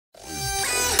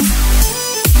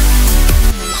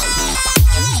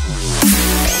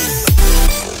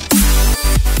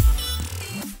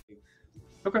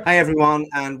Okay. Hey everyone,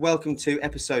 and welcome to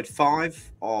episode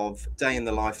 5 of Day in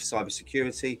the Life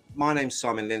Cybersecurity. My name's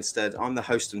Simon Linstead. I'm the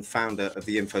host and founder of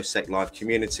the InfoSec Live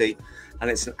community,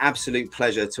 and it's an absolute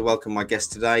pleasure to welcome my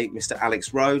guest today, Mr.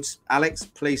 Alex Rhodes. Alex,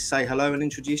 please say hello and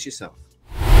introduce yourself.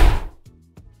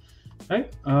 Hey,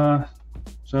 so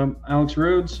I'm Alex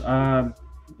Rhodes,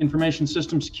 information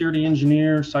system security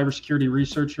engineer, cybersecurity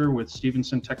researcher with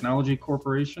Stevenson Technology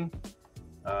Corporation.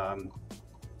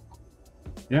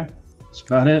 Yeah. That's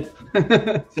about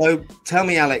it. So tell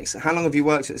me, Alex, how long have you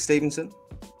worked at Stevenson?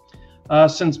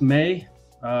 Since May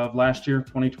of last year,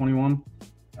 2021.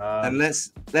 And let's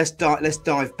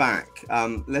dive back.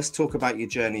 Let's talk about your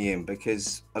journey in,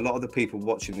 because a lot of the people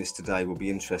watching this today will be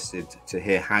interested to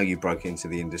hear how you broke into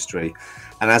the industry.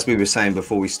 And as we were saying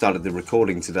before we started the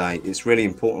recording today, it's really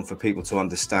important for people to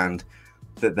understand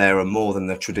that there are more than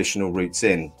the traditional routes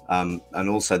in, and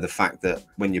also the fact that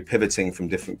when you're pivoting from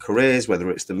different careers,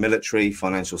 whether it's the military,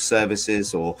 financial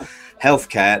services or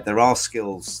healthcare, there are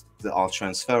skills that are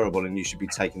transferable and you should be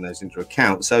taking those into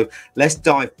account. So let's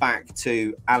dive back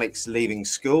to Alex leaving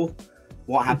school.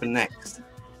 What happened next?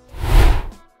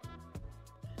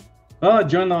 Well, I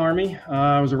joined the Army.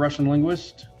 I was a Russian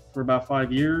linguist for about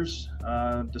 5 years,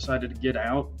 decided to get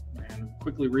out and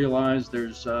quickly realized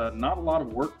there's not a lot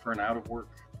of work for an out-of-work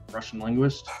Russian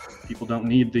linguist. People don't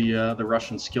need the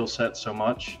Russian skill set so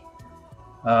much.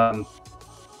 So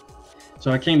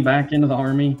I came back into the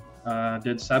Army,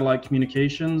 did satellite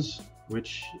communications,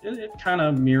 which it kind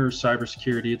of mirrors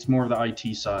cybersecurity. It's more of the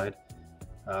IT side,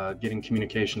 getting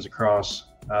communications across.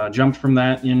 Jumped from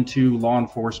that into law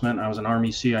enforcement. I was an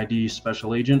Army CID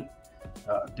special agent,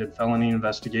 did felony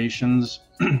investigations.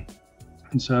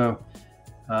 And so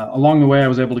along the way, I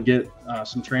was able to get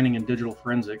some training in digital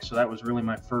forensics. So that was really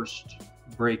my first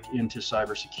break into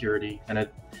cybersecurity. And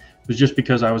it was just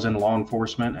because I was in law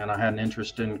enforcement and I had an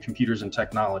interest in computers and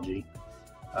technology.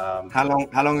 How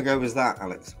long ago was that,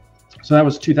 Alex? So that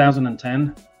was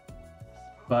 2010.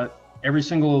 But every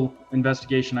single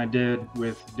investigation I did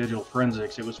with digital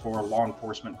forensics, it was for a law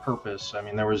enforcement purpose. I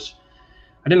mean,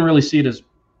 I didn't really see it as,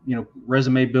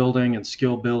 resume building and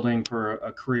skill building for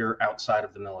a career outside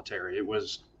of the military. It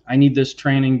was, I need this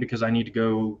training because I need to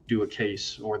go do a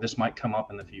case, or this might come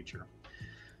up in the future.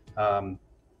 I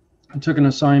took an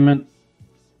assignment,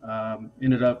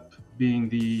 ended up being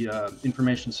the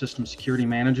information system security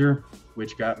manager,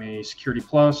 which got me Security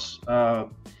Plus,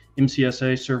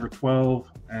 MCSA Server 12,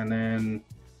 and then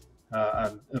I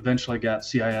eventually got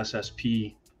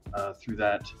CISSP through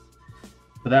that.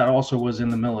 But that also was in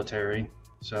the military.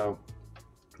 So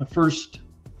the first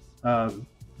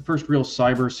real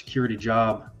cyber security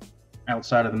job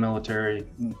outside of the military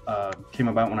came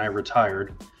about when I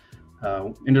retired.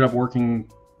 Ended up working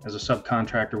as a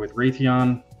subcontractor with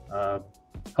Raytheon,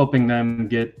 helping them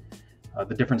get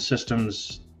the different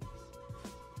systems.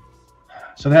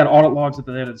 So they had audit logs that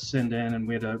they had to send in, and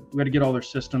we had to get all their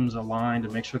systems aligned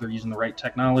and make sure they're using the right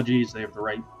technologies. They have the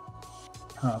right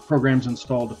programs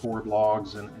installed to forward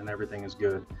logs, and everything is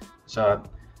good. So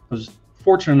I was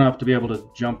fortunate enough to be able to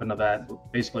jump into that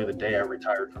basically the day I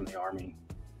retired from the Army.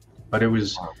 But it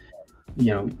was,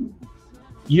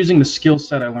 using the skill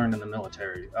set I learned in the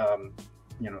military.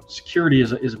 Security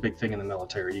is a big thing in the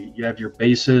military. You have your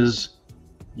bases,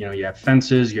 you have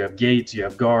fences, you have gates, you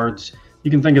have guards.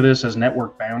 You can think of this as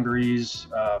network boundaries,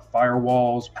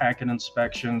 firewalls, packet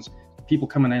inspections. People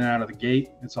coming in and out of the gate,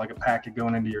 it's like a packet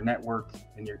going into your network,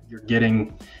 and you're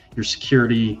getting your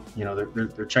security.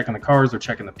 They're checking the cars, they're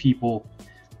checking the people,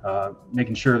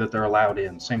 making sure that they're allowed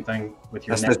in. Same thing with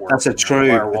your network. That's a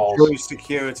true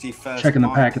security first. Checking the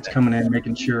packets coming in,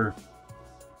 making sure.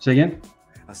 Say again?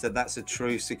 I said that's a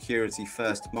true security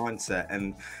first mindset,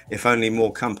 and if only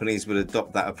more companies would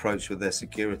adopt that approach with their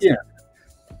security. Yeah,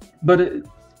 but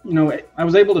I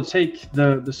was able to take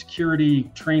the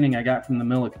security training I got from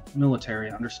the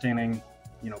military, understanding,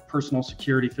 personal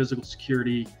security, physical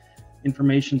security,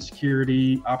 information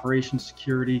security, operations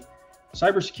security.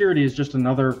 Cybersecurity is just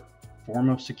another form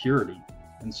of security.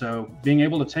 And so being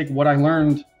able to take what I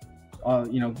learned,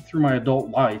 through my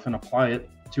adult life and apply it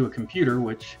to a computer,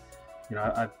 which,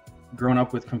 I've grown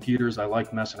up with computers. I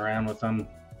like messing around with them.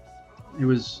 It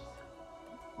was,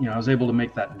 I was able to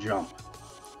make that jump.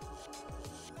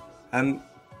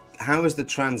 How was the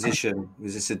transition?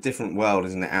 Because it's a different world,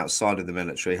 isn't it, outside of the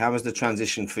military? How was the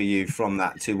transition for you from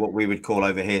that to what we would call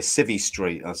over here Civvy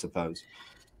Street, I suppose?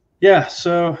 Yeah,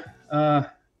 so I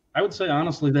would say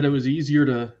honestly that it was easier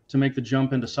to make the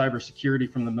jump into cybersecurity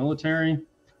from the military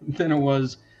than it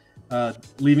was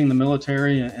leaving the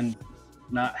military and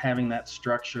not having that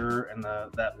structure and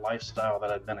that lifestyle that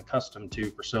I've been accustomed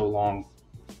to for so long.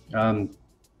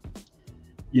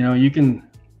 you know, you can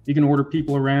order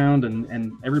people around,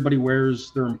 and everybody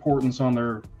wears their importance on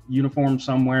their uniform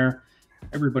somewhere.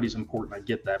 Everybody's important, I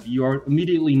get that, but you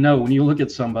immediately know when you look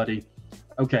at somebody,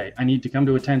 okay, I need to come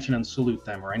to attention and salute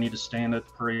them, or I need to stand at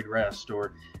the parade rest,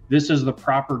 or this is the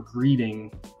proper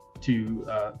greeting to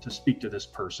speak to this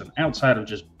person, outside of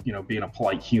just, you know, being a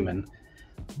polite human.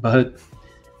 But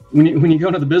when you go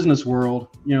into the business world,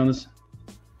 you know,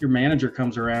 your manager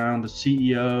comes around, the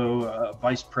CEO,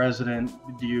 vice president.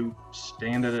 Do you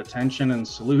stand at attention and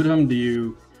salute them? Do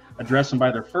you address them by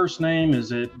their first name?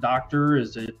 Is it doctor?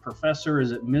 Is it professor?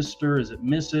 Is it Mr.? Is it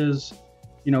Mrs.?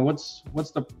 You know, what's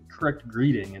the correct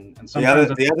greeting? And sometimes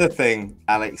the other thing,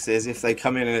 Alex, is if they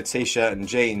come in a t-shirt and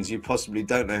jeans, you possibly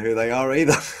don't know who they are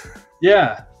either.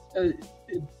 Yeah.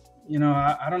 You know,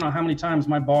 I don't know how many times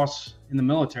my boss in the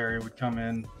military would come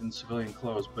in civilian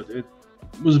clothes, but it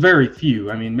was very few.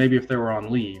 I mean, maybe if they were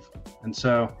on leave. And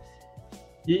so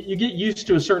you get used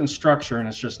to a certain structure and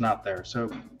it's just not there. So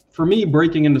for me,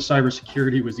 breaking into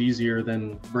cybersecurity was easier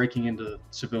than breaking into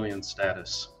civilian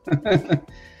status.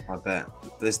 I bet.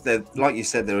 Like you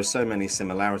said, there are so many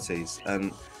similarities.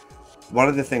 And one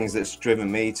of the things that's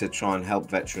driven me to try and help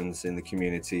veterans in the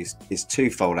communities is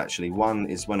twofold, actually. One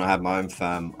is when I had my own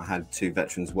firm, I had 2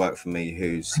 veterans work for me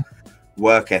whose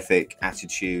work ethic,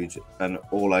 attitude, and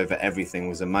all over everything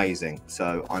was amazing.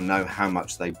 So I know how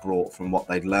much they brought from what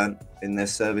they'd learned in their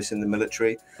service in the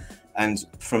military. And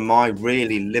from my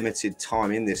really limited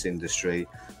time in this industry,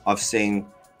 I've seen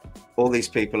all these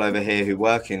people over here who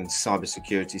work in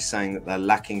cybersecurity saying that they're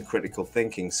lacking critical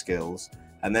thinking skills.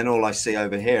 And then all I see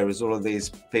over here is all of these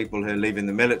people who are leaving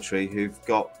the military who've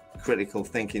got critical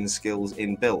thinking skills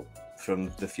inbuilt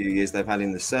from the few years they've had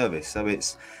in the service. So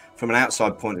it's, from an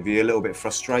outside point of view, a little bit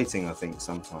frustrating, I think,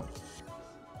 sometimes.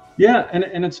 Yeah,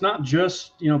 and it's not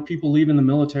just, you know, people leaving the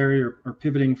military or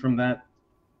pivoting from that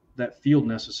field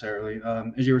necessarily.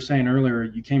 As you were saying earlier,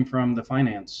 you came from the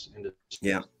finance industry.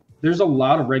 Yeah. There's a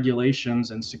lot of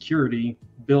regulations and security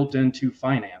built into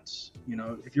finance. You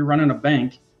know, if you're running a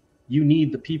bank, you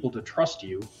need the people to trust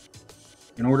you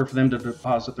in order for them to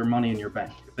deposit their money in your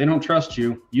bank. If they don't trust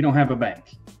you, you don't have a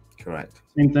bank. Correct.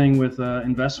 Same thing with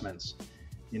investments.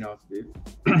 You know,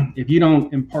 if you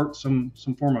don't impart some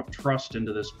form of trust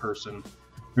into this person,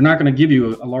 they're not going to give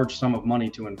you a large sum of money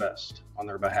to invest on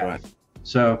their behalf. Correct.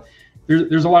 So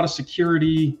there's a lot of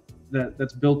security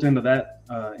that's built into that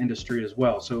industry as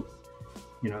well. So,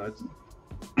 you know,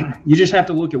 you just have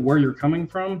to look at where you're coming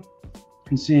from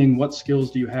and seeing what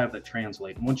skills do you have that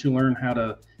translate. And once you learn how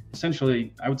to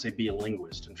essentially, I would say, be a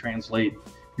linguist and translate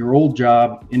your old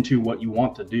job into what you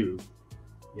want to do,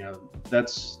 you know,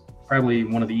 that's probably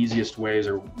one of the easiest ways,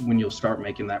 or when you'll start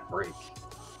making that break.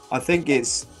 I think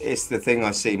it's the thing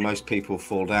I see most people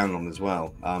fall down on as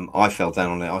well. I fell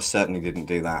down on it. I certainly didn't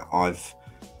do that. I've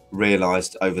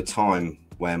realized over time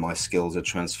where my skills are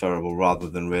transferable, rather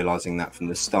than realizing that from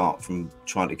the start, from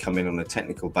trying to come in on a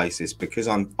technical basis, because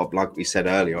I'm, like we said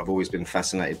earlier, I've always been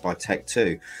fascinated by tech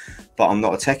too, but I'm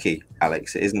not a techie,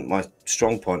 Alex. It isn't my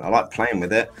strong point. I like playing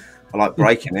with it. I like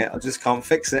breaking it. I just can't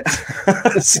fix it.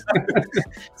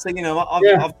 so you know,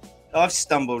 I've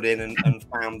stumbled in and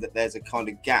found that there's a kind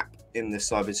of gap in the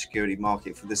cybersecurity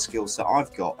market for the skill set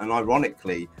I've got. And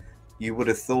ironically, you would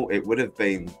have thought it would have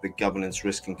been the governance,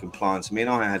 risk and compliance. I mean,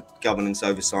 I had governance,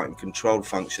 oversight and control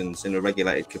functions in a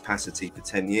regulated capacity for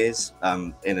 10 years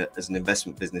as an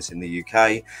investment business in the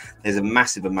UK. There's a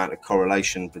massive amount of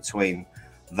correlation between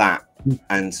that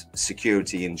and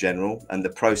security in general, and the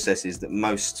processes that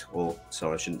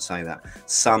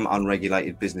some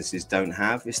unregulated businesses don't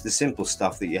have. It's the simple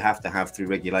stuff that you have to have through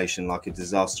regulation, like a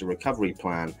disaster recovery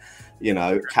plan, you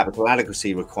know, capital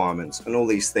adequacy requirements, and all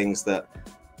these things that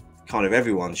kind of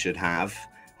everyone should have.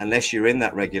 Unless you're in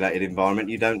that regulated environment,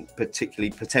 you don't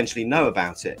potentially know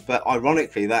about it. But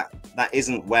ironically, that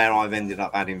isn't where I've ended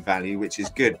up adding value, which is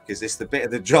good, because it's the bit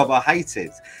of the job I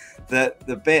hated.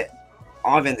 The bit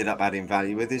I've ended up adding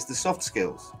value with is the soft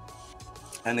skills,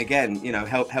 and again, you know,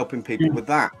 helping people with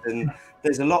that. And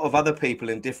there's a lot of other people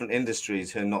in different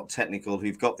industries who are not technical,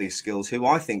 who've got these skills, who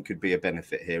I think could be a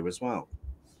benefit here as well.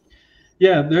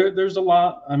 Yeah, there's a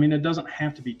lot. I mean, it doesn't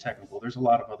have to be technical. There's a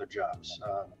lot of other jobs.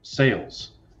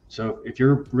 Sales. So if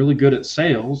you're really good at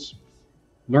sales,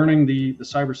 learning the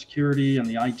cybersecurity and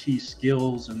the IT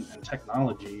skills and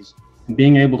technologies, and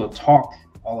being able to talk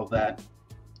all of that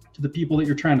to the people that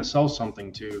you're trying to sell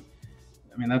something to,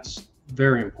 I mean, that's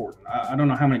very important. I don't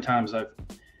know how many times I've,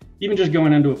 even just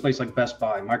going into a place like Best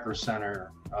Buy, Micro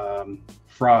Center,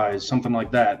 Fry's, something like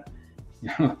that,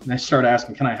 you know, they start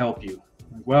asking, can I help you?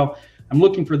 Like, well, I'm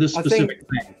looking for this specific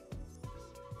thing,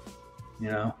 you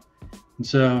know? And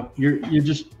so you're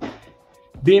just,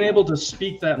 being able to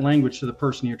speak that language to the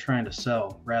person you're trying to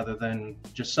sell, rather than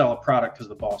just sell a product because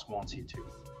the boss wants you to.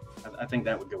 I think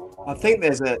that would go a long way. I think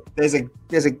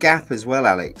there's a gap as well,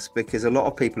 Alex, because a lot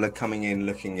of people are coming in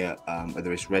looking at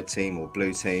whether it's red team or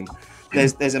blue team.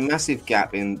 There's a massive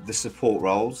gap in the support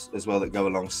roles as well that go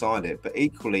alongside it, but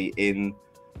equally in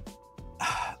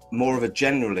more of a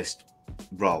generalist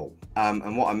role.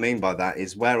 And what I mean by that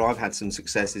is where I've had some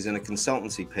success is in a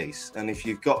consultancy piece. And if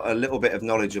you've got a little bit of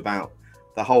knowledge about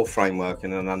the whole framework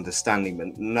and an understanding,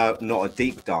 but not a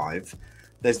deep dive,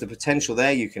 there's the potential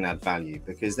there you can add value,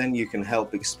 because then you can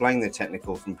help explain the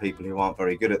technical from people who aren't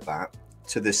very good at that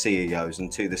to the CEOs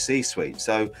and to the C-suite.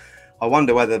 So I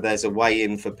wonder whether there's a way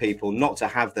in for people not to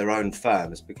have their own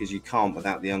firms, because you can't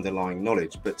without the underlying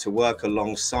knowledge, but to work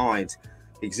alongside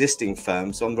existing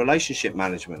firms on relationship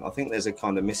management. I think there's a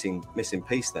kind of missing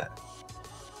piece there.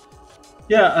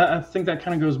 Yeah, I think that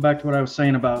kind of goes back to what I was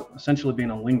saying about essentially being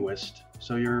a linguist.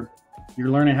 So you're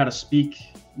learning how to speak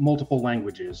multiple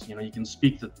languages. You know, you can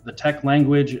speak the tech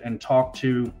language and talk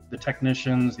to the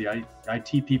technicians, the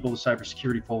IT people, the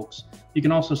cybersecurity folks. You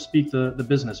can also speak the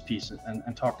business piece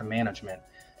and talk to management.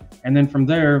 And then from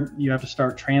there, you have to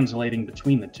start translating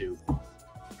between the two.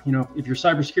 You know, if your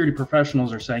cybersecurity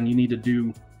professionals are saying you need to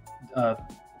do,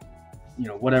 you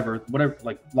know, whatever,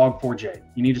 like Log4j,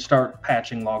 you need to start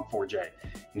patching Log4j.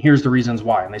 And here's the reasons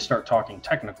why. And they start talking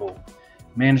technical.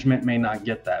 Management may not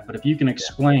get that, but if you can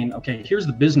explain, okay, here's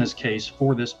the business case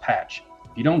for this patch.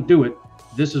 If you don't do it,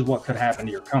 this is what could happen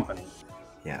to your company.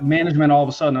 Yeah. Management all of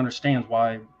a sudden understands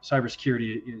why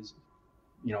cybersecurity is,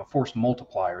 you know, a force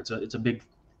multiplier. It's a big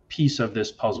piece of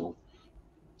this puzzle.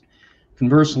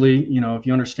 Conversely, you know, if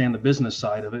you understand the business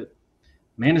side of it,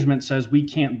 management says we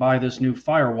can't buy this new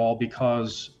firewall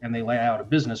because, and they lay out a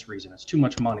business reason. It's too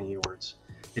much money, or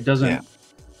it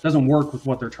doesn't work with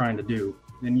what they're trying to do.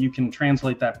 Then you can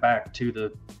translate that back to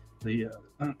the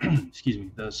excuse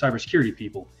me, the cybersecurity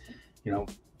people. You know,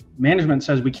 management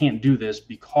says we can't do this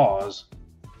because,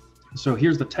 so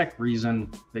here's the tech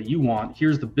reason that you want.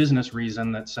 Here's the business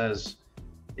reason that says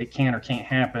it can or can't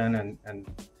happen, and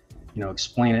you know,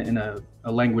 explain it in a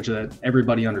language that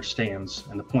everybody understands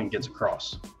and the point gets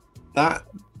across. That,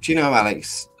 do you know,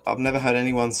 Alex, I've never heard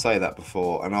anyone say that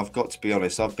before, and I've got to be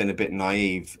honest, I've been a bit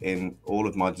naive in all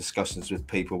of my discussions with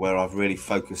people where I've really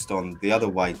focused on the other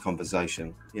way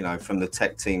conversation, you know, from the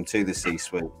tech team to the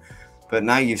C-suite. But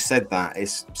now you've said that, it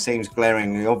seems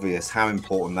glaringly obvious how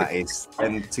important that is,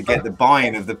 and to get the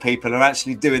buy-in of the people who are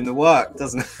actually doing the work,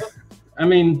 doesn't it? I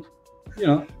mean, you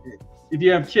know, if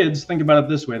you have kids, think about it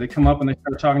this way. They come up and they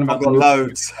start talking about— I've got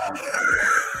loads.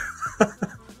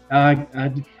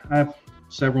 I have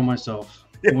several myself.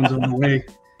 The ones on the way.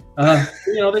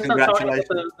 You know, they start talking about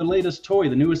the latest toy,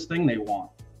 the newest thing they want.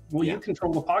 Well, you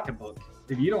control the pocketbook.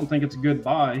 If you don't think it's a good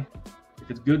buy, if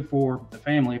it's good for the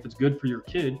family, if it's good for your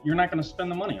kid, you're not going to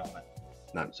spend the money on it.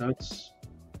 No. So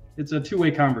it's a two-way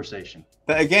conversation.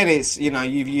 But again, it's, you know,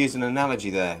 you've used an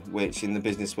analogy there, which in the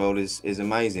business world is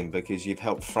amazing, because you've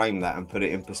helped frame that and put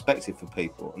it in perspective for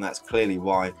people. And that's clearly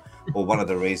why, or one of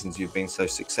the reasons you've been so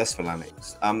successful,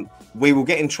 Alex. We will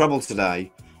get in trouble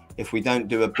today if we don't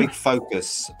do a big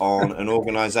focus on an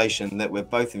organization that we're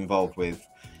both involved with.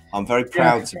 I'm very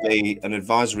proud to be an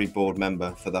advisory board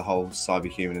member for the whole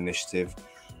Cyberhuman initiative.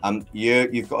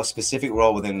 You've got a specific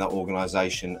role within that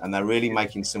organization, and they're really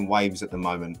making some waves at the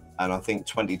moment. And I think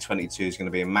 2022 is going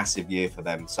to be a massive year for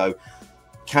them. So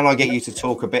can I get you to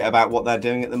talk a bit about what they're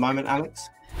doing at the moment, Alex?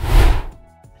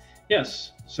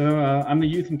 Yes. So I'm the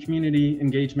Youth and Community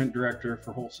Engagement Director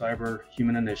for Whole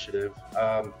Cyberhuman Initiative.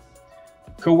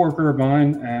 Co-worker of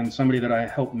mine and somebody that I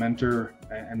helped mentor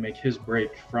and make his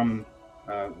break from,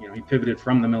 you know, he pivoted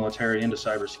from the military into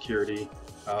cybersecurity.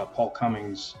 Paul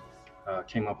Cummings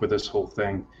came up with this whole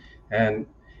thing. And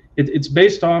it's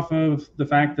based off of the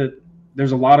fact that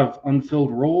there's a lot of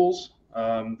unfilled roles.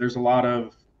 There's a lot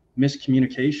of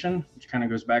miscommunication, which kind of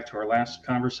goes back to our last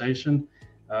conversation,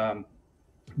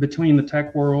 between the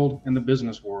tech world and the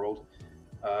business world.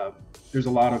 There's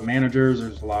a lot of managers,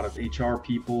 there's a lot of HR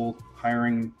people,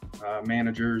 hiring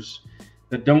managers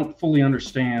that don't fully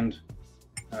understand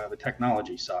the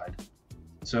technology side.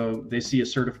 So they see a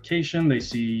certification, they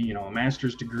see, you know, a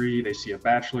master's degree, they see a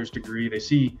bachelor's degree, they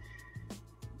see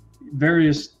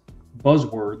various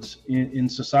buzzwords in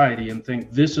society and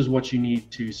think this is what you need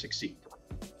to succeed.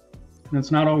 And that's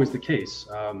not always the case.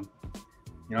 You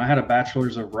know, I had a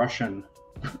bachelor's of Russian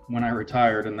when I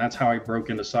retired, and that's how I broke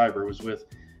into cyber, was with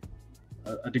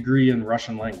a degree in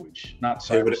Russian language, not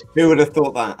cyber. Who would have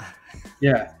thought that?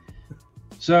 Yeah.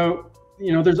 So,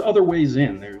 you know, there's other ways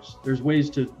in. There's ways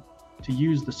to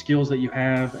use the skills that you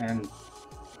have and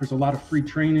There's a lot of free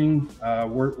training.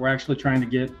 We're actually trying to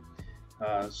get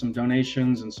some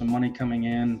donations and some money coming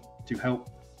in to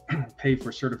help pay for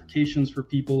certifications for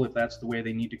people if that's the way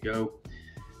they need to go.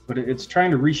 But it's trying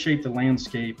to reshape the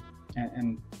landscape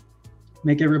and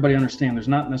make everybody understand there's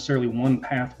not necessarily one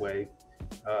pathway.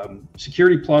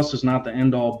 Security Plus is not the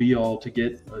end all be all to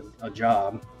get a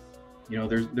job. You know,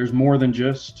 there's more than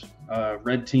just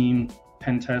red team,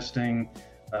 pen testing,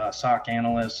 SOC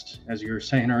analyst, as you were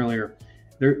saying earlier.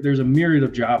 There's a myriad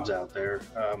of jobs out there.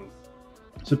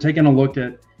 So taking a look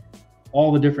at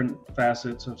all the different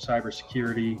facets of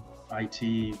cybersecurity,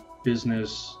 IT,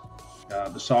 business,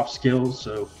 the soft skills,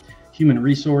 so human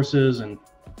resources and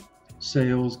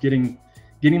sales, getting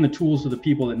the tools to the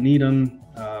people that need them,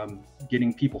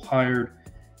 getting people hired.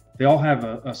 They all have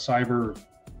a cyber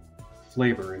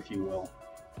flavor, if you will.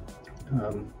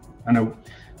 I know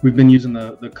we've been using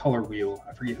the color wheel.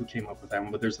 I forget who came up with that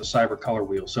one, but there's the cyber color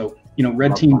wheel. So, you know,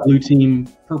 red team, blue team,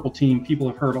 purple team, people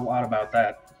have heard a lot about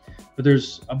that, but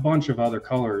there's a bunch of other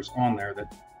colors on there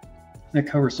that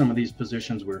cover some of these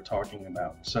positions we're talking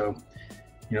about. So,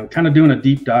 you know, kind of doing a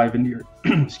deep dive into your,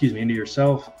 excuse me, into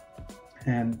yourself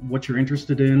and what you're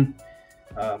interested in,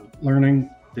 learning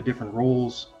the different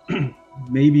roles.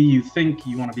 Maybe you think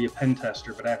you want to be a pen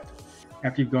tester, but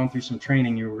after you've gone through some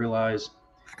training, you realize,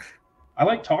 I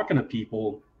like talking to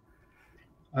people.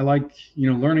 I like,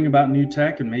 you know, learning about new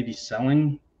tech and maybe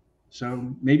selling.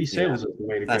 So maybe sales is the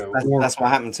way to go. That's what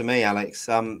happened to me, Alex.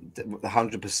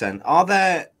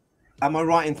 100%. Am I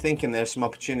right in thinking there's some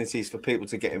opportunities for people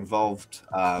to get involved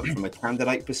from a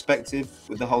candidate perspective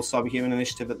with the whole Cyberhuman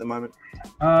initiative at the moment?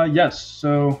 Yes.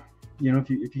 So, you know, if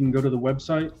you can go to the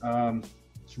website,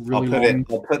 it's really long.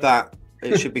 I'll put that.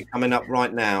 It should be coming up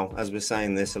right now as we're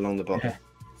saying this along the bottom. Yeah.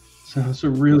 So it's a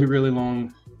really, really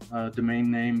long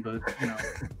domain name, but you know,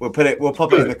 we'll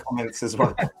pop it in the comments as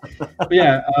well. But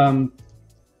yeah.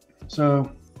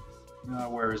 So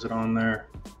where is it on there?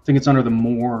 I think it's under the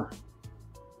more.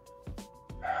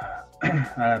 I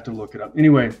have to look it up.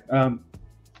 Anyway,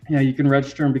 yeah, you can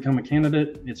register and become a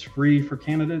candidate. It's free for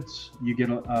candidates. You get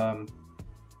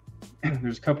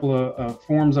there's a couple of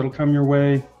forms that'll come your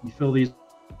way. You fill these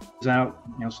out.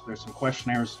 You know, so there's some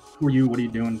questionnaires. Who are you? What are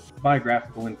you doing?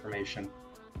 Biographical information.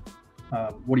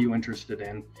 What are you interested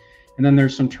in? And then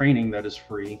there's some training that is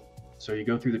free. So you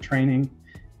go through the training,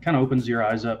 kind of opens your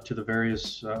eyes up to the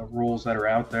various roles that are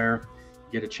out there.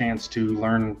 You get a chance to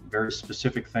learn very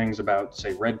specific things about,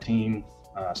 say, red team,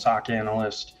 SOC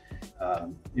analyst,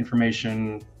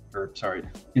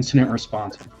 incident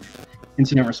response,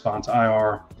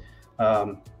 IR,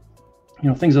 you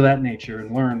know, things of that nature,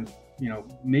 and learn, you know,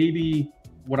 maybe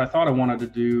what I thought I wanted to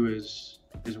do is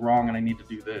wrong and I need to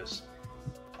do this.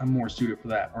 I'm more suited for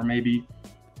that. Or maybe,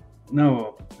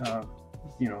 no,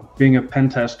 you know, being a pen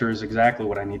tester is exactly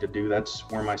what I need to do. That's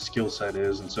where my skill set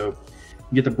is. And so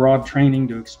you get the broad training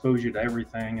to expose you to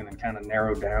everything and then kind of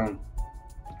narrow down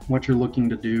what you're looking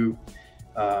to do.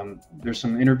 There's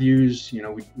some interviews, you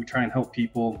know, we try and help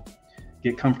people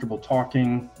get comfortable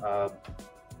talking,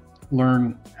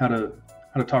 learn how to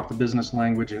talk the business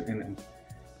language and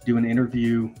do an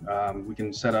interview. We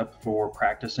can set up for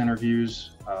practice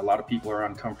interviews. A lot of people are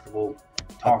uncomfortable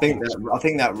talking. I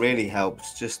think that really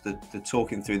helps, just the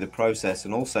talking through the process,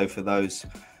 and also for those,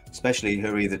 especially who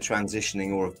are either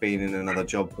transitioning or have been in another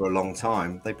job for a long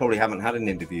time, they probably haven't had an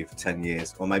interview for 10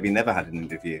 years or maybe never had an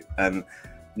interview.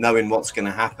 Knowing what's going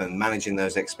to happen, managing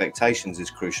those expectations is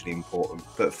crucially important.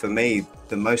 But for me,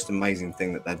 the most amazing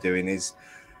thing that they're doing is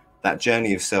that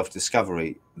journey of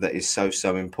self-discovery that is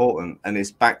so important. And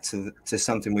it's back to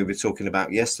something we were talking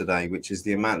about yesterday, which is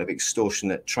the amount of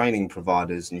extortionate training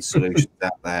providers and solutions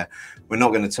out there. We're not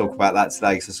going to talk about that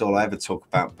today because that's all I ever talk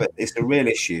about, but it's a real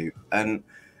issue. And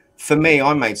for me,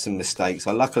 I made some mistakes.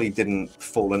 I luckily didn't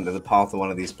fall into the path of one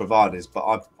of these providers,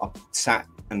 but I sat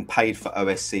and paid for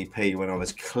OSCP when I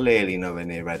was clearly nowhere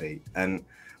near ready. And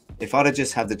if I'd have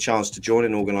just had the chance to join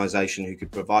an organization who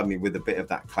could provide me with a bit of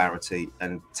that clarity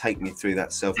and take me through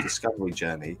that self-discovery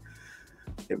journey,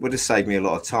 it would have saved me a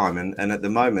lot of time. And at the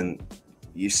moment,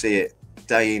 you see it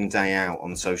day in, day out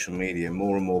on social media,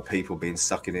 more and more people being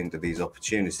sucked into these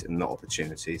opportunities, not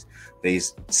opportunities,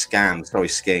 these schemes,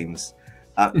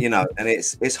 you know, and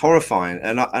it's horrifying.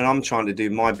 And I'm trying to do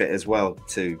my bit as well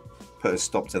to put a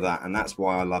stop to that, and that's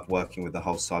why I love working with the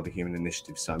whole Cyberhuman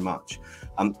initiative so much.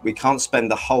 We can't spend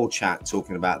the whole chat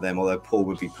talking about them, although Paul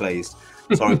would be pleased.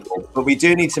 Sorry, Paul. But we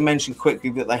do need to mention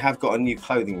quickly that they have got a new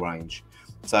clothing range.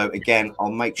 So again, I'll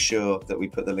make sure that we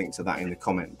put the link to that in the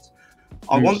comments.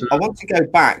 I want to go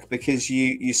back because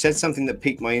you said something that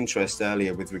piqued my interest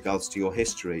earlier with regards to your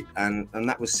history, and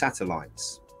that was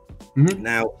satellites. Mm-hmm.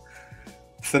 Now,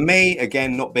 For me,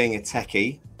 again, not being a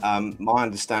techie, my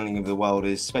understanding of the world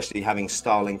is, especially having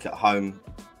Starlink at home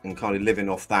and kind of living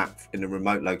off that in a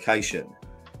remote location,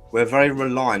 we're very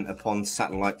reliant upon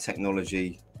satellite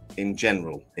technology in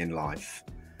general in life.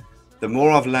 The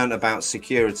more I've learned about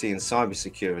security and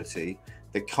cybersecurity,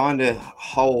 the kind of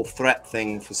whole threat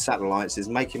thing for satellites is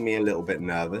making me a little bit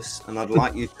nervous, and I'd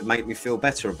like you to make me feel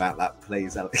better about that,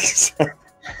 please, Alex.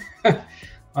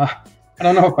 I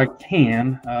don't know if I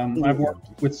can. I've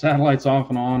worked with satellites off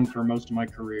and on for most of my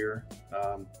career.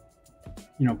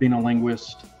 You know, being a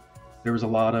linguist, there was a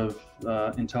lot of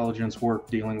intelligence work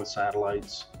dealing with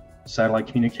satellites. Satellite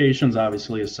communications,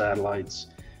 obviously, is satellites.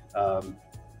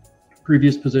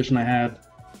 Previous position I had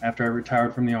after I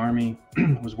retired from the Army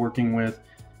was working with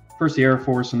first the Air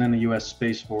Force and then the U.S.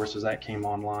 Space Force as that came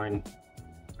online,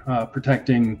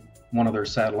 protecting one of their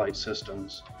satellite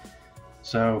systems.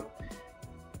 So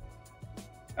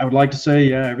I would like to say,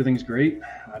 yeah, everything's great.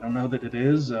 I don't know that it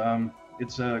is.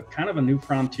 It's a kind of a new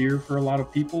frontier for a lot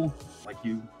of people. Like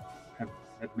you had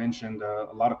mentioned, a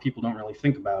lot of people don't really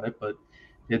think about it, but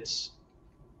it's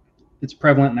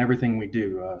prevalent in everything we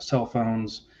do. Cell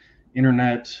phones,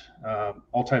 internet,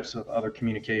 all types of other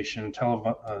communication,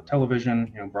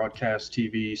 television, you know, broadcast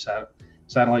TV,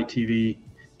 satellite TV,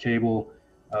 cable.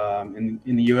 In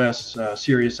the U.S.,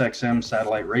 Sirius XM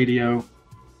satellite radio,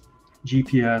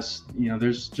 GPS. You know,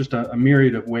 there's just a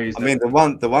myriad of ways. I mean, the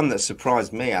one that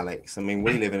surprised me, Alex. I mean,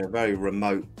 we live in a very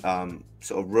remote,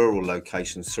 sort of rural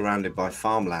location, surrounded by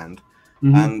farmland,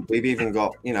 and we've even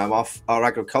got, you know, our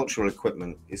agricultural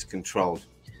equipment is controlled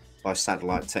by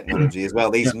satellite technology as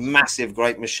well. These massive,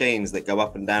 great machines that go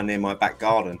up and down near my back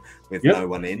garden with no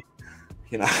one in,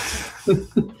 you know.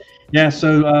 Yeah,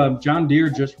 so John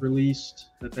Deere just released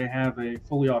that they have a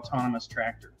fully autonomous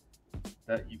tractor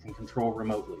that you can control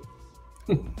remotely.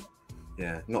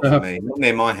 Yeah, not for me, not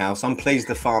near my house. I'm pleased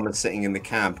the farmer's sitting in the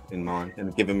cab in mine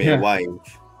and giving me a wave.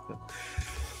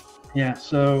 Yeah,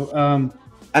 so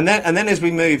and then as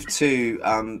we move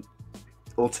to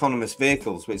autonomous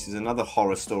vehicles, which is another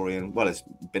horror story, and well, it's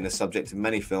been a subject of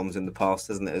many films in the past,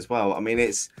 hasn't it, as well? I mean,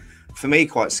 it's, for me,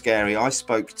 quite scary. I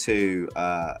spoke to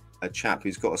a chap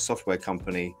who's got a software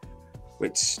company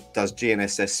which does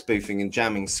GNSS spoofing and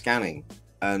jamming scanning,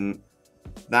 and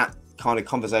that kind of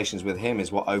conversations with him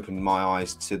is what opened my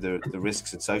eyes to the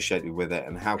risks associated with it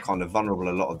and how kind of vulnerable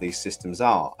a lot of these systems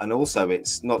are. And also,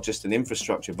 it's not just an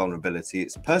infrastructure vulnerability,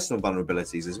 it's personal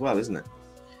vulnerabilities as well, isn't it?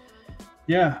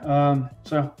 Yeah.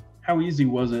 So how easy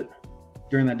was it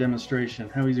during that demonstration?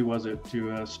 How easy was it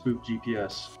to spoof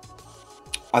GPS?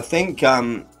 I think,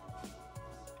 I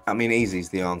mean, easy is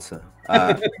the answer.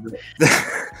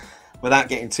 Without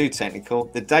getting too technical,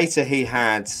 the data he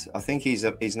had, I think he's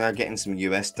now getting some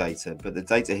US data, but the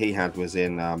data he had was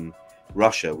in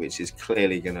Russia, which is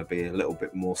clearly going to be a little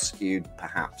bit more skewed,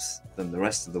 perhaps, than the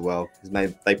rest of the world,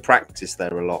 because they practice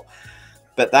there a lot.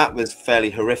 But that was fairly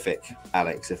horrific,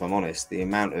 Alex, if I'm honest, the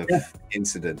amount of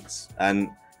incidents. And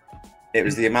it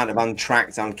was the amount of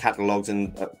untracked, uncatalogued,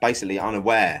 and basically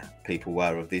unaware people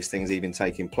were of these things even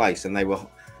taking place. And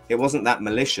it wasn't that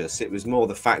malicious. It was more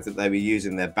the fact that they were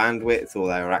using their bandwidth, or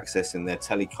they were accessing their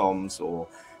telecoms, or,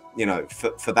 you know,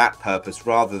 for that purpose,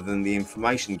 rather than the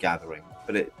information gathering.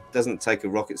 But it doesn't take a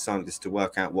rocket scientist to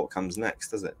work out what comes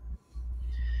next, does it?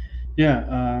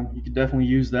 Yeah, you could definitely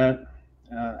use that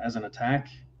as an attack.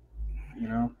 You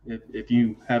know, if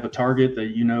you have a target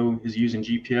that you know is using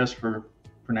GPS for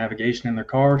navigation in their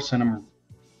car, send them,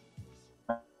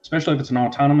 especially if it's an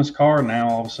autonomous car, now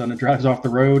all of a sudden it drives off the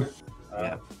road.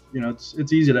 You know,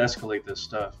 it's easy to escalate this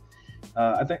stuff.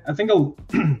 I think a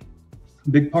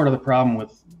big part of the problem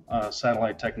with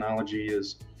satellite technology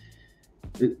is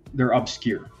they're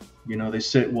obscure. You know, they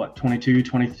sit, what,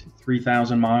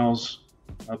 23,000 miles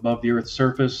above the Earth's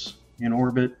surface in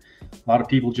orbit. A lot of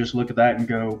people just look at that and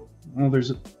go, well,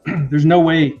 there's no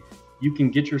way you can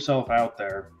get yourself out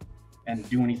there and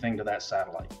do anything to that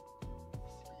satellite.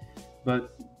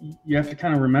 But you have to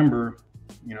kind of remember,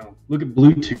 you know, look at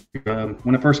Bluetooth.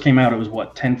 When it first came out, it was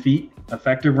what, 10 feet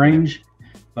effective range,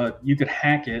 but you could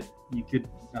hack it. You could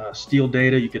steal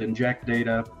data. You could inject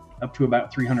data up to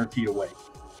about 300 feet away.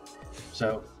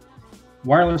 So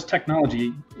wireless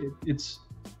technology, it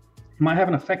might have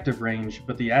an effective range,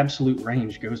 but the absolute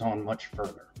range goes on much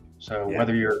further. So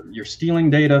whether you're stealing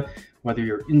data, whether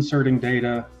you're inserting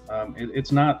data,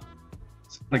 it's not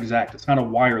exact. It's not a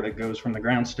wire that goes from the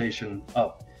ground station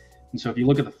up. And so if you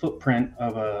look at the footprint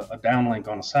of a downlink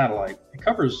on a satellite, it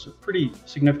covers a pretty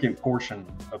significant portion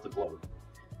of the globe.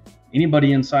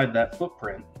 Anybody inside that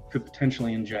footprint could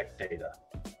potentially inject data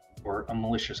or a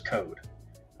malicious code.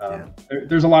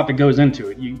 There's a lot that goes into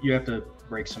it. You have to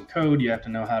break some code. You have to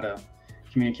know how to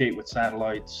communicate with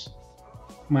satellites.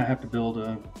 You might have to build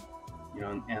an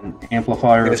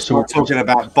amplifier of sorts. Talking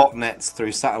about botnets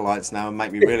through satellites now and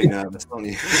make me really nervous, don't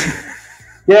you?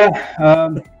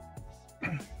 Yeah.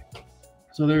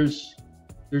 So there's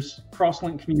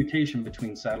cross-link communication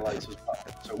between satellites as well.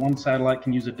 So one satellite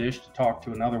can use a dish to talk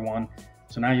to another one.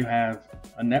 So now you have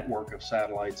a network of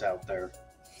satellites out there.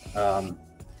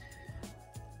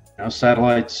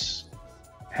 Satellites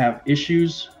have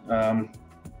issues.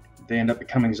 They end up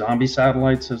becoming zombie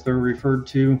satellites, as they're referred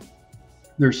to.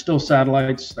 There's still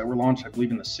satellites that were launched, I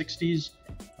believe, in the 60s.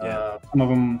 Yeah. Some of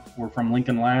them were from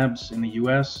Lincoln Labs in the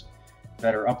US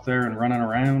that are up there and running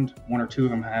around. One or two of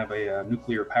them have a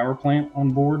nuclear power plant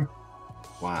on board.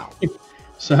 Wow.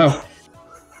 So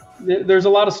there's a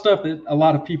lot of stuff that a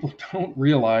lot of people don't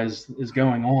realize is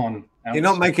going on. You're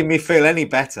not making me feel any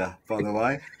better, by the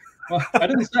way. Well, I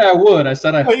didn't say I would. I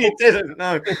said I hope. You didn't.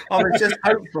 No, I was just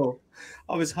hopeful.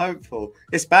 I was hopeful.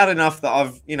 It's bad enough that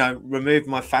I've, removed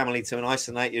my family to an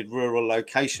isolated rural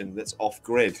location that's off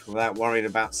grid without worrying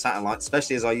about satellites,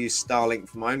 especially as I use Starlink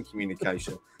for my own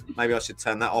communication. Maybe I should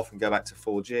turn that off and go back to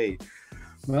 4G.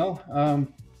 Well,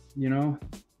 you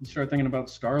start thinking about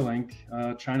Starlink.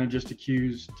 China just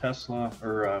accused Tesla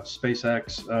or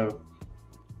SpaceX of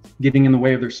getting in the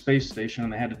way of their space station,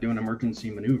 and they had to do an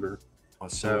emergency maneuver.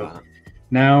 So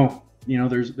now,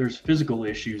 there's physical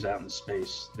issues out in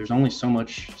space. There's only so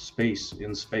much space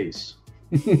in space.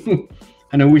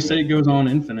 I know we say it goes on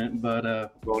infinite,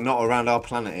 but well, not around our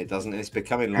planet, it doesn't. It's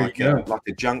becoming like a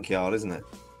junkyard, isn't it?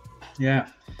 Yeah.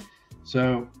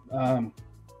 So,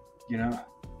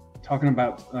 talking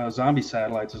about zombie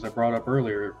satellites, as I brought up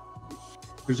earlier,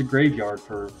 there's a graveyard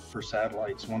for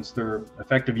satellites once their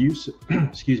effective use,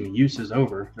 use is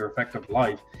over, their effective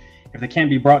life. If they can't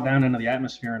be brought down into the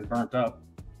atmosphere and burnt up,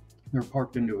 they're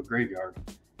parked into a graveyard.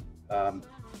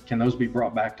 Can those be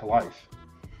brought back to life?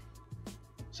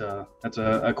 So that's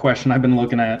a question I've been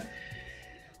looking at.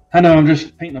 I know I'm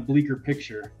just painting a bleaker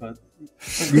picture, but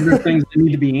these are things that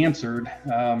need to be answered.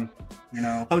 I'm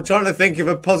trying to think of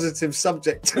a positive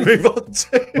subject to move on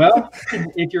to. Well,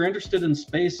 if you're interested in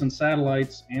space and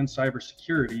satellites and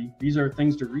cybersecurity, these are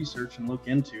things to research and look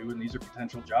into, and these are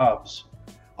potential jobs.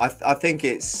 I think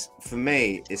for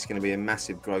me, it's going to be a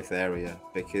massive growth area,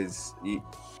 because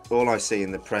all I see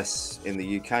in the press in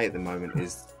the UK at the moment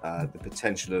is the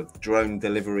potential of drone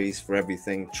deliveries for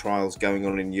everything, trials going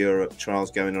on in Europe,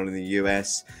 trials going on in the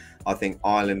US. I think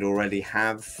Ireland already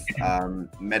have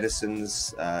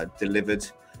medicines delivered.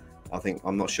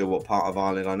 I'm not sure what part of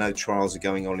Ireland. I know trials are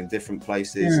going on in different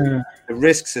places. Yeah. The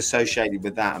risks associated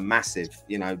with that are massive.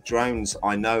 Drones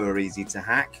I know are easy to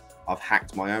hack. I've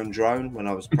hacked my own drone when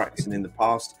I was practicing in the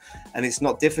past, and it's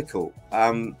not difficult.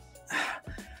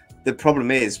 The problem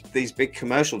is these big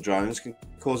commercial drones can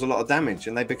cause a lot of damage,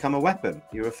 and they become a weapon.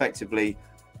 You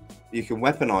can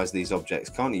weaponize these objects,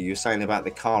 can't you? You were saying about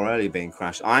the car earlier being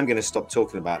crashed. I'm going to stop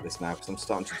talking about this now because I'm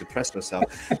starting to depress myself.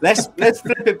 Let's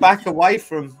flip it back away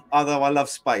from, although I love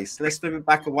space, let's flip it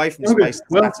back away from space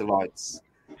to satellites.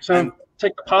 So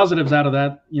take the positives out of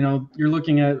that. You're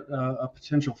looking at a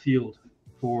potential field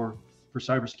for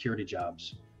cybersecurity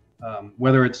jobs,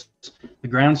 whether it's the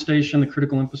ground station, the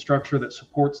critical infrastructure that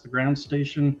supports the ground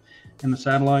station and the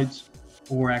satellites,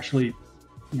 or actually,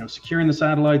 securing the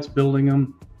satellites, building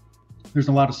them. There's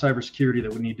a lot of cybersecurity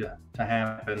that would need to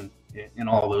happen in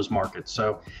all of those markets.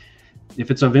 So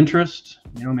if it's of interest,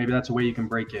 maybe that's a way you can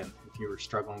break in if you were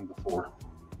struggling before.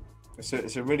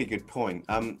 It's a really good point.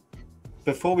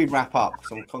 Before we wrap up,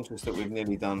 because I'm conscious that we've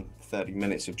nearly done 30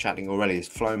 minutes of chatting already, it's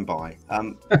flown by.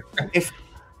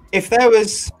 If there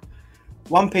was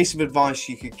one piece of advice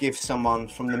you could give someone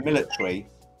from the military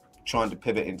trying to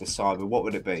pivot into cyber, what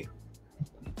would it be?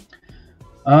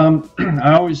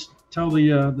 I always tell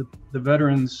the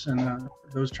veterans and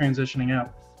those transitioning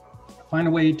out, find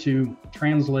a way to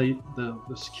translate the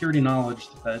security knowledge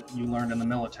that you learned in the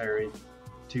military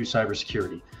to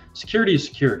cybersecurity. Security is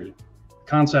security.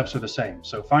 Concepts are the same.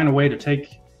 So find a way to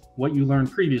take what you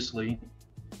learned previously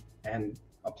and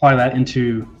apply that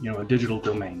into a digital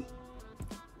domain.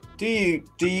 Do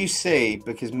you see,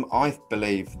 because I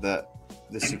believe that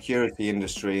the security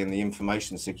industry and the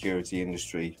information security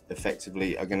industry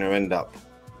effectively are going to end up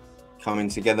coming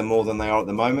together more than they are at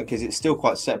the moment, because it's still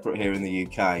quite separate here in the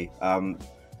UK.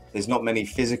 There's not many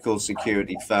physical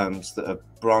security firms that are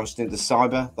branched into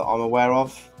cyber that I'm aware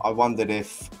of. I wondered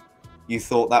if you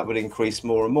thought that would increase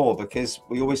more and more, because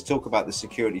we always talk about the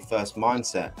security first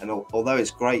mindset, and although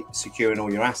it's great securing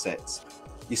all your assets,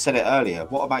 you said it earlier,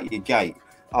 what about your gate?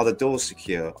 Are the doors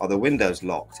secure? Are the windows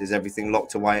locked? Is everything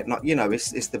locked away at night?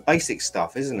 It's the basic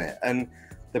stuff, isn't it? And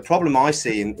The problem I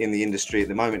see in the industry at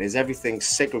the moment is everything's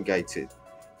segregated.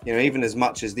 You know, even as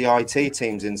much as the IT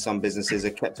teams in some businesses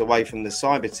are kept away from the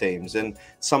cyber teams, and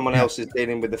someone else is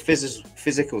dealing with the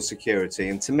physical security.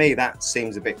 And to me, that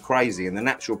seems a bit crazy. And the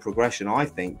natural progression, I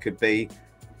think, could be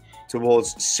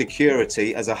towards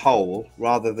security as a whole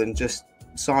rather than just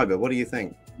cyber. What do you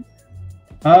think?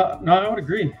 No, I would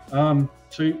agree.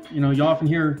 So, you know, you often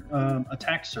hear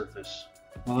attack surface.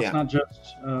 Well, it's not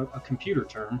just a computer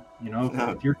term. You know,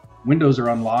 if your windows are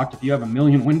unlocked, if you have 1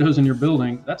 million windows in your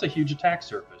building, that's a huge attack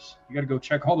surface. You got to go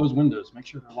check all those windows, make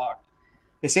sure they're locked.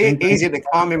 It's easier to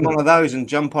climb in one of those and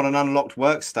jump on an unlocked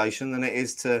workstation than it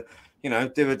is to, you know,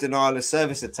 do a denial of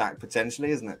service attack potentially,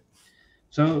 isn't it?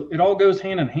 So it all goes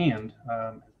hand in hand.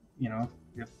 You know,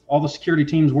 if all the security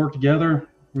teams work together,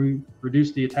 we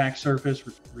reduce the attack surface,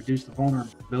 reduce the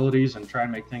vulnerabilities, and try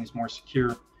and make things more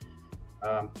secure,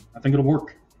 I think it'll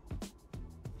work.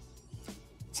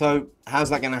 So how's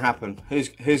that going to happen? Who's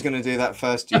going to do that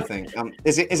first, do you think?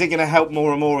 Is it going to help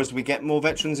more and more as we get more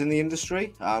veterans in the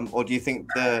industry? Or do you think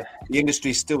the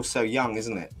industry is still so young,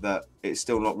 isn't it, that it's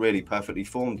still not really perfectly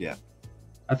formed yet?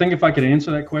 I think if I could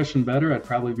answer that question better, I'd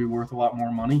probably be worth a lot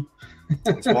more money.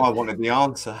 That's why I wanted the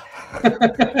answer.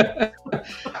 I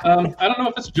don't know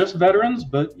if it's just veterans,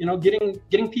 but, you know,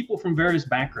 getting people from various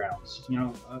backgrounds, you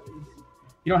know,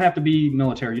 you don't have to be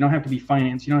military, you don't have to be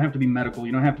finance, you don't have to be medical,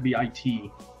 you don't have to be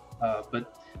IT,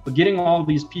 but getting all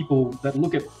these people that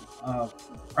look at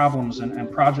problems and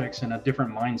projects in a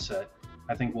different mindset,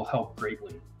 I think will help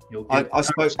greatly. I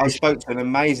spoke to an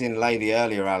amazing lady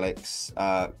earlier, Alex,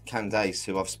 Candace,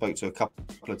 who I've spoke to a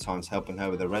couple of times, helping her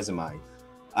with her resume.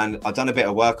 And I've done a bit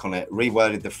of work on it,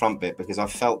 reworded the front bit because I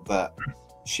felt that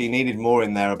she needed more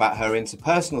in there about her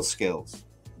interpersonal skills.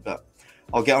 But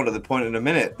I'll get on to the point in a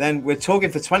minute. Then we're talking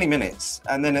for 20 minutes.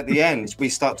 And then at the end, we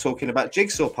start talking about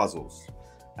jigsaw puzzles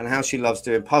and how she loves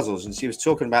doing puzzles. And she was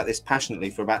talking about this passionately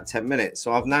for about 10 minutes.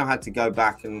 So I've now had to go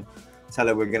back and tell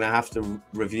her we're going to have to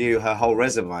review her whole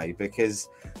resume because,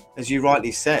 as you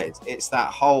rightly said, it's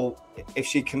that whole, if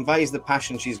she conveys the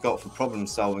passion she's got for problem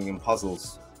solving and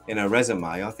puzzles in her resume,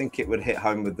 I think it would hit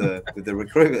home with the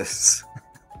recruiters.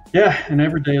 Yeah, and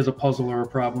every day is a puzzle or a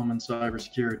problem in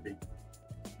cybersecurity.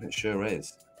 It sure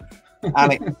is.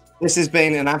 Alex, this has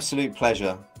been an absolute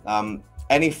pleasure.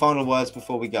 Any final words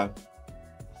before we go?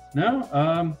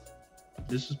 No,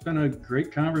 this has been a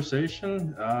great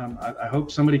conversation. I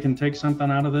hope somebody can take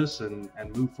something out of this and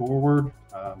move forward.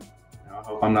 I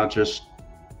hope I'm not just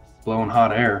blowing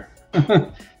hot air.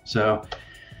 So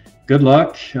good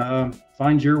luck.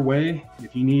 Find your way.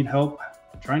 If you need help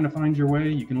trying to find your way,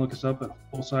 you can look us up at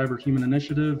Full Cyber Human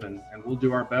Initiative, and we'll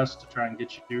do our best to try and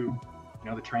get you,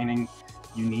 the training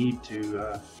you need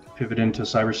to pivot into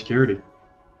cybersecurity.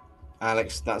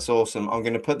 Alex, that's awesome. I'm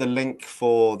going to put the link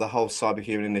for the whole Cyber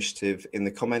Human Initiative in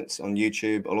the comments on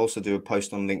YouTube. I'll also do a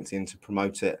post on LinkedIn to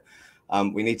promote it.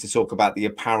 We need to talk about the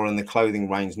apparel and the clothing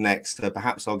range next.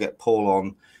 Perhaps I'll get Paul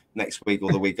on next week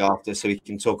or the week after so we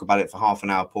can talk about it for half an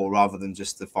hour, Paul, rather than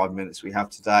just the 5 minutes we have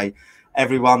today.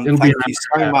 Everyone, thank you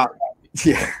so much.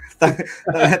 Yeah,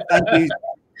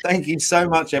 thank you so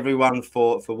much, everyone,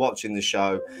 for watching the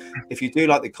show. If you do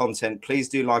like the content, please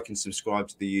do like and subscribe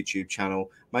to the YouTube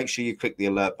channel. Make sure you click the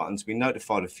alert button to be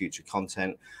notified of future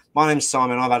content. My name's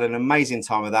Simon. I've had an amazing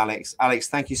time with Alex. Alex,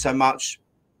 thank you so much.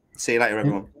 See you later,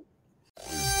 everyone.